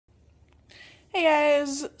Hey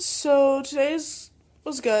guys, so today's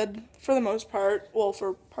was good for the most part. Well,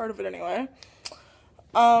 for part of it anyway.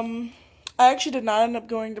 Um, I actually did not end up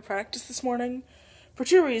going to practice this morning for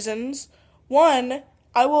two reasons. One,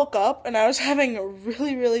 I woke up and I was having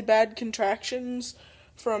really, really bad contractions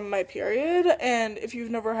from my period, and if you've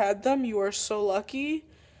never had them, you are so lucky.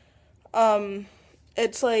 Um,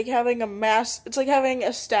 it's like it's like having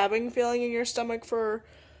a stabbing feeling in your stomach for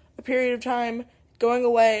a period of time, going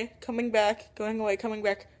away, coming back, going away, coming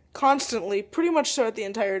back, constantly, pretty much throughout the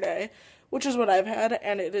entire day, which is what I've had,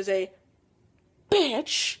 and it is a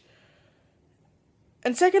bitch.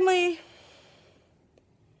 And secondly,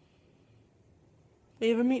 we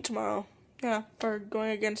have a meet tomorrow. Yeah, we're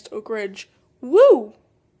going against Oak Ridge. Woo!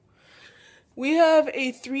 We have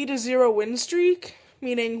a 3-0 win streak,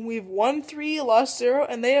 meaning we've won 3, lost 0,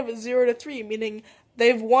 and they have a 0-3, meaning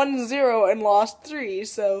they've won 0 and lost 3.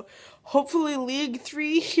 So hopefully League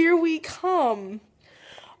 3, here we come.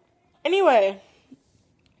 Anyway,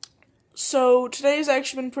 so today's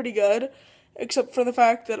actually been pretty good, except for the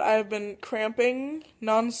fact that I've been cramping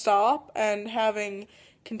nonstop and having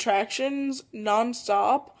contractions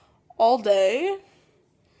nonstop all day,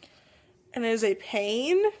 and it is a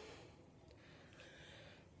pain.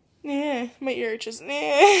 My ear itches.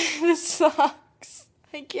 This sucks.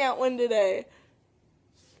 I can't win today.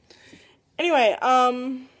 Anyway,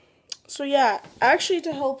 so yeah, actually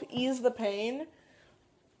to help ease the pain,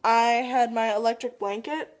 I had my electric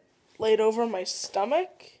blanket laid over my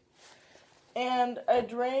stomach, and I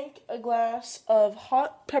drank a glass of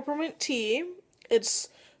hot peppermint tea. It's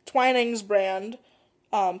Twinings brand,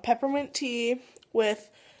 peppermint tea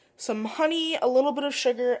with some honey, a little bit of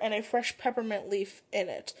sugar, and a fresh peppermint leaf in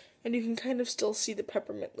it. And you can kind of still see the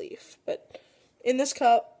peppermint leaf. But in this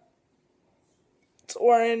cup, it's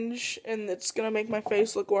orange, and it's going to make my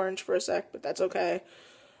face look orange for a sec, but that's okay.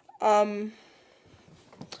 And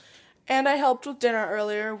I helped with dinner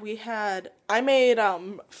earlier. I made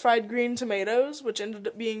fried green tomatoes, which ended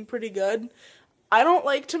up being pretty good. I don't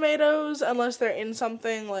like tomatoes unless they're in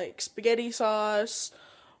something like spaghetti sauce,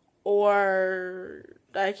 or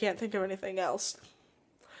I can't think of anything else.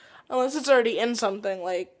 Unless it's already in something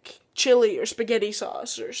like chili or spaghetti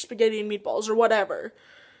sauce or spaghetti and meatballs or whatever.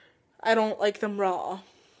 I don't like them raw.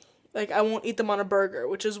 Like, I won't eat them on a burger,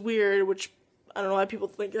 which is weird, which I don't know why people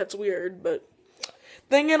think that's weird, but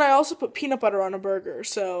then again, I also put peanut butter on a burger,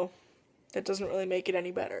 so that doesn't really make it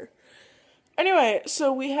any better. Anyway,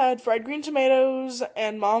 so we had fried green tomatoes,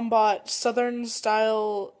 and Mom bought Southern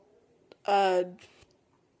style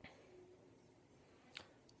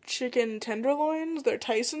chicken tenderloins. They're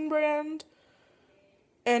Tyson brand,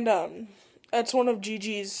 and that's one of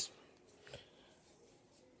Gigi's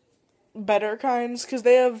better kinds, because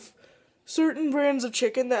they have certain brands of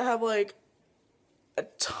chicken that have like a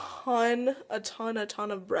ton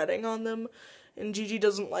of breading on them, and Gigi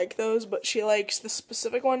doesn't like those, but she likes the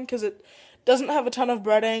specific one because it doesn't have a ton of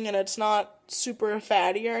breading and it's not super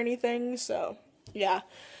fatty or anything, so yeah.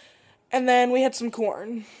 And then we had some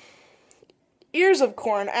corn. Ears of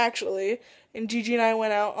corn, actually, and Gigi and I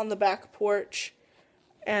went out on the back porch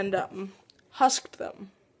and husked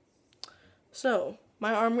them. So,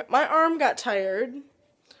 my arm got tired,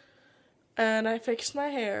 and I fixed my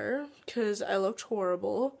hair because I looked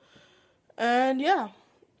horrible. And yeah,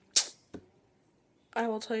 I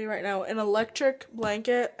will tell you right now, an electric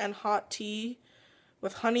blanket and hot tea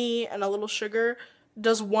with honey and a little sugar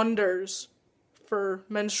does wonders for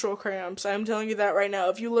menstrual cramps. I'm telling you that right now.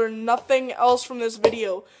 If you learn nothing else from this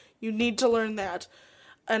video, you need to learn that.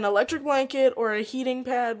 An electric blanket or a heating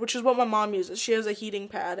pad, which is what my mom uses. She has a heating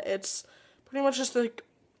pad. It's pretty much just like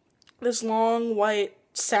this long white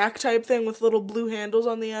sack type thing with little blue handles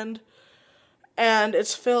on the end. And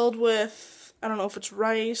it's filled with, I don't know if it's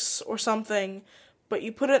rice or something, but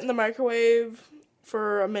you put it in the microwave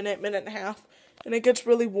for a minute and a half, and it gets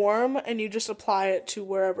really warm, and you just apply it to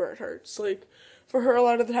wherever it hurts. Like, for her, a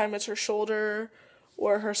lot of the time it's her shoulder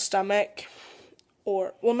or her stomach,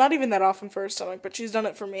 or, well, not even that often for her stomach, but she's done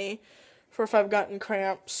it for me, for if I've gotten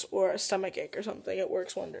cramps or a stomach ache or something. It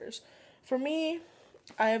works wonders. For me,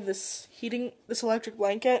 I have this electric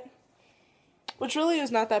blanket, which really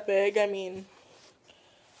is not that big. I mean,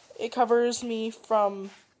 it covers me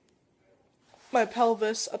from my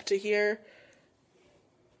pelvis up to here.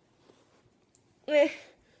 And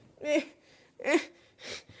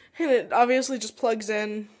it obviously just plugs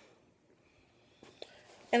in.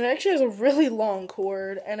 And it actually has a really long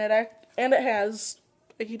cord, and it has,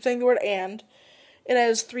 I keep saying the word and, it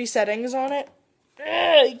has 3 settings on it.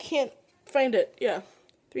 I can't find it. Yeah.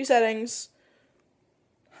 3 settings.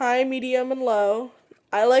 High, medium, and low.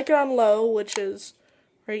 I like it on low, which is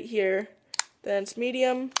right here. then it's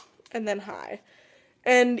medium, and then high.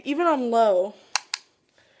 And even on low,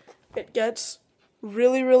 it gets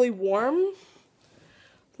really, really warm.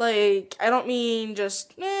 Like, I don't mean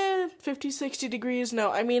just 50, 60 degrees.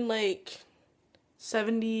 No, I mean like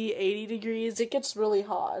 70, 80 degrees. It gets really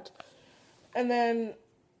hot. And then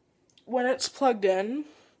when it's plugged in,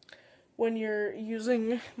 when you're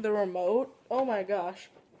using the remote, oh my gosh.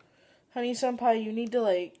 Honey Senpai, you need to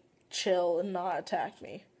like chill and not attack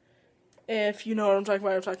me. If you know what I'm talking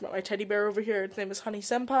about my teddy bear over here. Its name is Honey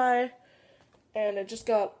Senpai. And it just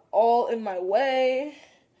got all in my way.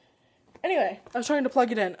 Anyway, I was trying to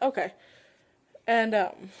plug it in. Okay. And,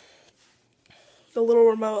 the little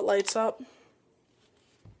remote lights up.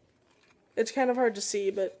 It's kind of hard to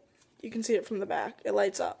see, but you can see it from the back. It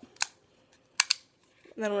lights up.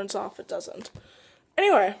 And then when it's off, it doesn't.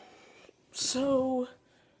 Anyway, so,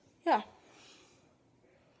 yeah.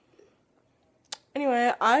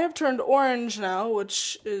 Anyway, I have turned orange now,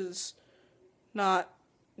 which is not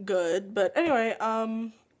good. But anyway,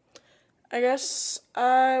 I guess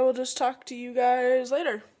I will just talk to you guys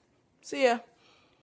later. See ya.